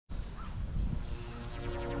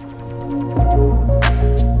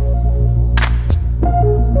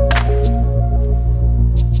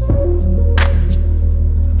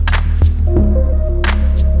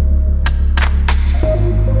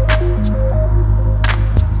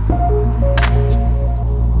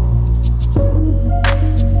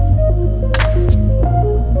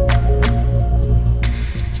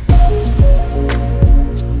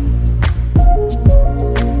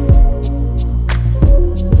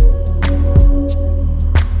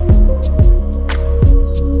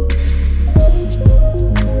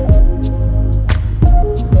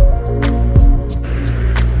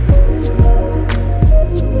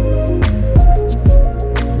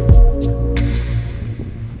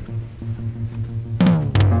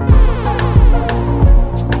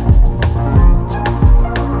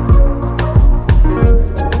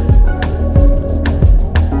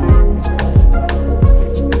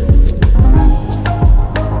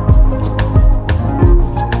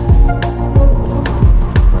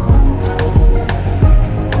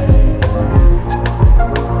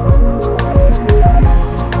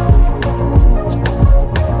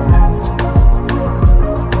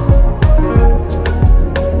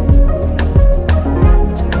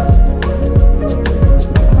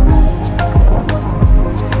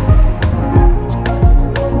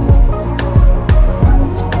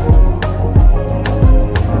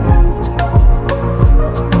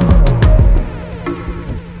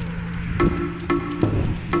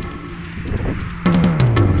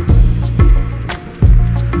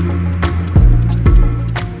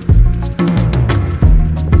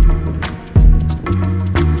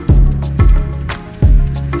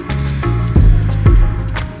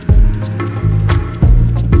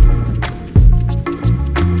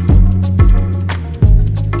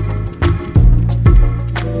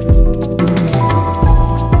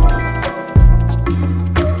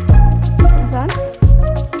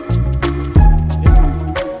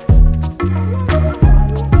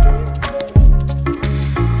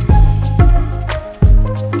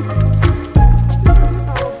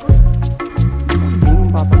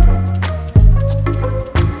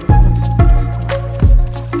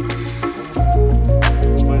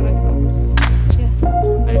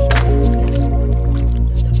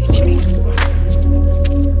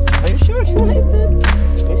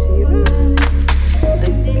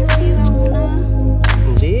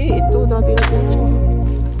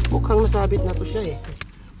siya eh.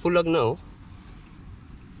 Pulag na oh.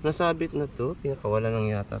 Nasabit na to. Pinakawala lang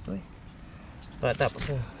yata to eh. Tapos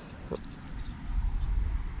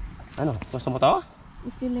ano? Gusto mo to?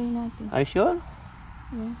 I-fillet natin. Are you sure?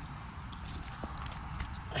 Yeah.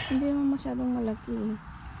 Hindi naman masyadong malaki eh.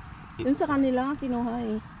 Dun sa kanila kinuha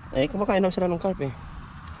eh. Eh, kumakain naman sila ng carp eh.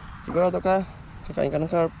 Sigurado ka, kakain ka ng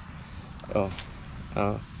carp. Oh.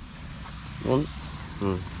 Doon.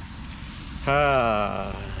 Ha,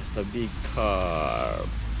 it's a big carp.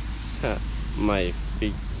 Ha, my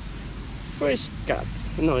big first cat.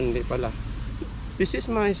 No, hindi pala. This is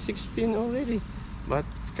my 16 already. But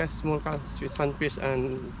small catfish, sunfish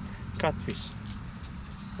and catfish.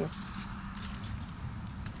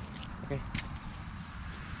 Okay.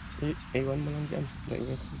 Ewan mo lang dyan.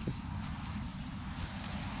 Yes.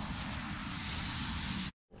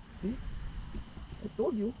 I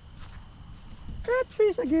told you.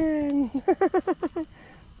 Catfish again.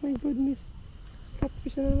 My goodness.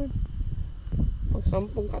 Catfish na naman. Pag 10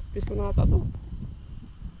 catfish ko na ata to.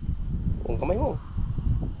 Buong kamay mo.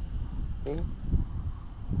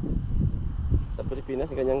 Sa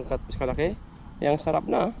Pilipinas, ganyang catfish kalaki. Yang sarap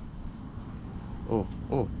na.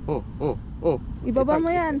 Ibaba mo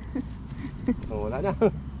yan. Wala na.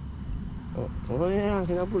 Yan,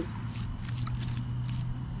 hinabol.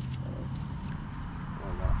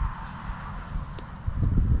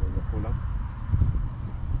 Wala.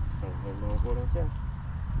 Kulang siya.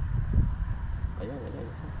 Ayan.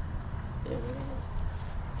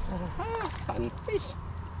 Sunfish.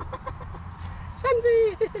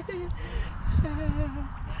 Sunfish.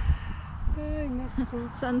 Ay, naku.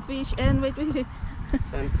 Sunfish and wait.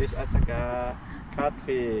 Sunfish at saka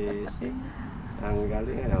catfish. Ang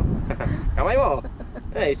galing ano. Kamay mo.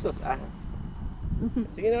 Ay, sus ah.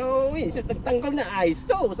 Sige na, uwi. Tanggal na. Ay,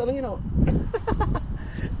 sus. Anong yun?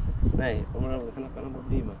 Nay, hanap ka ng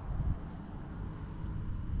problema.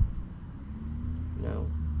 Now,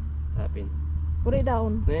 happen. Put it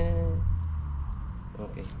down.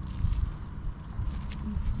 Okay.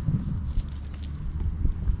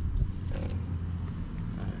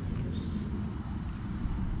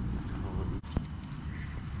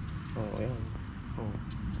 Oh, ayan. Oh.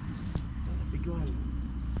 Sa big one.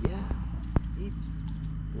 Yeah. Eat.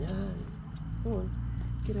 Yan. Come on.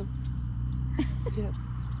 Get up.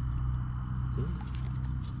 See?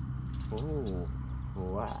 Oh.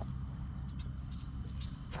 What?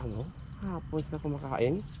 Ano? Hapon sila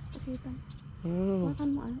kumakain? Pakita. Oh. Makan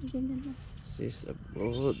mo Ganyan. This is a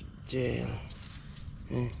blood gel.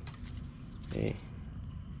 Hey.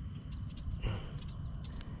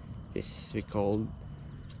 This we call,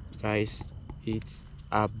 guys, it's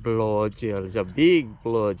a blood gel. It's a big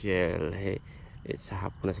blood gel. Hey, it's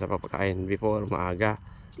hapon na sila papakain. Before maaga.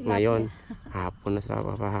 Ngayon, hapon na sila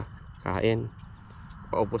papakain.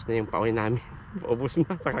 Paubos na yung pauwi namin. Paubos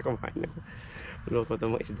na, saka kumain na. Loko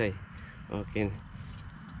ito mga isday. Okay.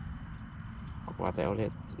 Kukuha tayo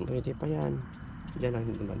ulit. Pwede pa yan. Diyan lang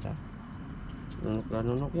dito banda.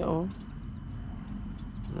 Nanunok yan oh.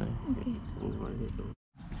 Okay. Nanunok dito.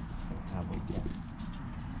 Habol yan.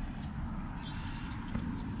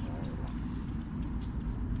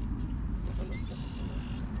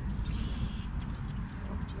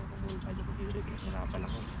 Hirapan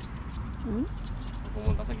ako.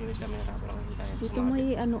 Pumunta sa gilid kami, hirapan ako hintayin. Dito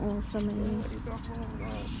may sa may... Dito ako,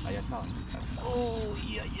 ayat na. Oh,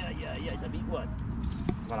 yeah, sa big one.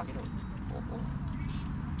 Mas malaki to. Opo.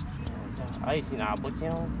 Ay, sinabot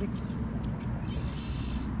siya yung bricks.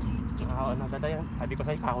 Nadadayan. Sabi ko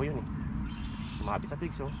sa'yo, kahoy yun eh. Sumabi sa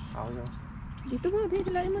twigs oh. Kahoy yun. Dito mo,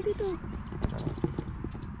 hilahin mo dito.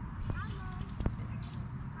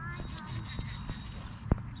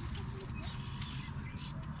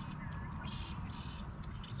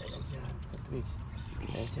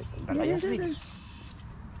 Dala yung twigs.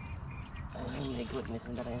 Oh my goodness,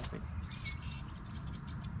 ang dala yung twigs.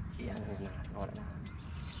 Yan na, wala na.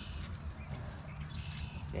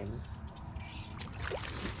 Same.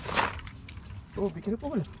 Oh, bigyan na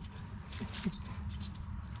po wala.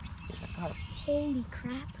 It's a carp. Holy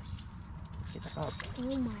crap. It's a carp.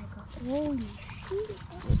 Oh my god. Holy shit.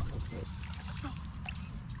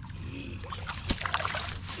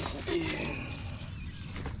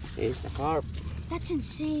 It's a carp. That's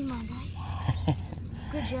insane, my guy.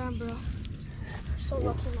 Good job, bro. So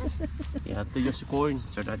lucky, man. You have to use corn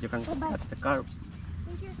so that you can catch the carp.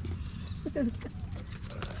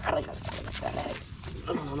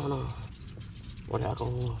 No. Wala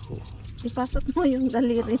akong... Ipasok mo yung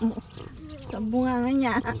daliri mo sa bunganga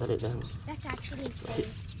niya. Dali lang. That's actually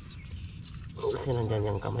insane. Kasi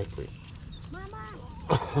nandyan yung kamay ko eh. Mama!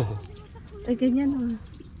 Ay, ganyan oh.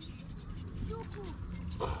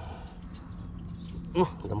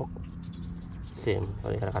 Lamok. Same.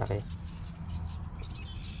 Pareha kalaki.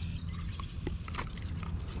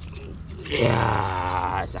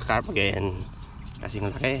 Yeah, sa carp again. Kasing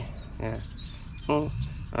laki. Yeah. Ang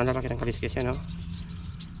lalaki ng kaliskis yan, no?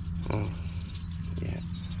 Yeah.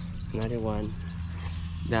 Another one.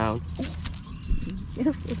 Down.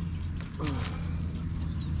 Careful.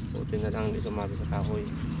 Buti na lang hindi sumabi sa kahoy.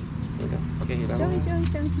 Ito, pagkahila Show mo. me, show me,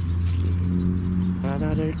 show me.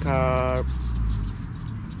 Another carp.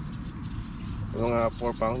 Mga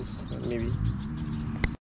 4 pounds, maybe.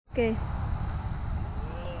 Okay.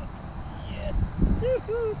 Yes.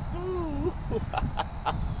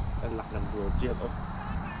 Ang laki ng blue jeel, oh.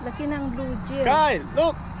 Laki ng blue jeel. Kyle,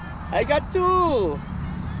 look! I got 2!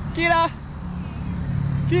 Kira!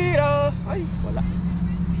 Kira! Ay, wala.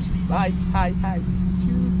 Hi, hi, hi.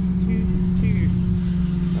 2.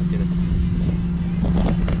 Okay, let's go.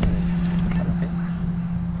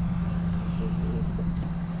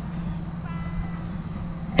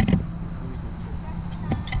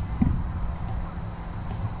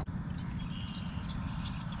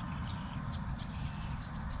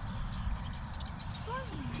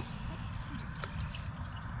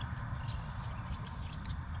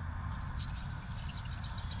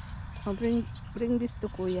 I'll bring this to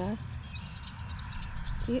Kuya.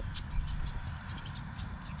 Okay.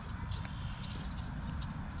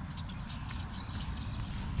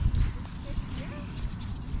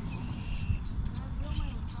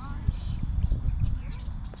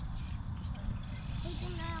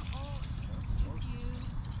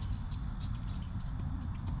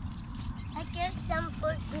 I get some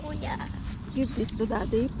for Kuya. Give this to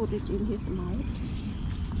Daddy. Put it in his mouth.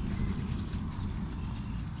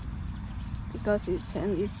 Because his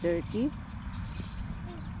hand is dirty.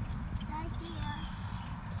 Right here.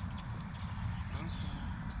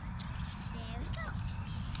 There we go.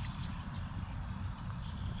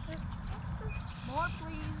 More,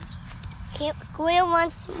 please. Kuya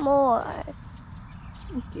wants more.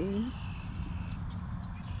 Okay.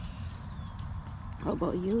 How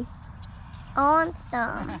about you? I want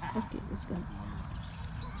some. Okay, let's go.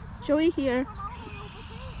 Show it here.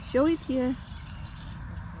 Show it here.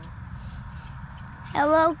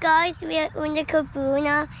 Hello guys, we are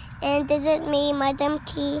UNOkabuno, and this is me, Madam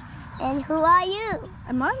Key. And who are you?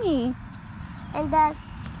 I'm Mommy. And that's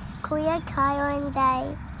Kuya, Kyle, and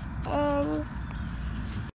Day. And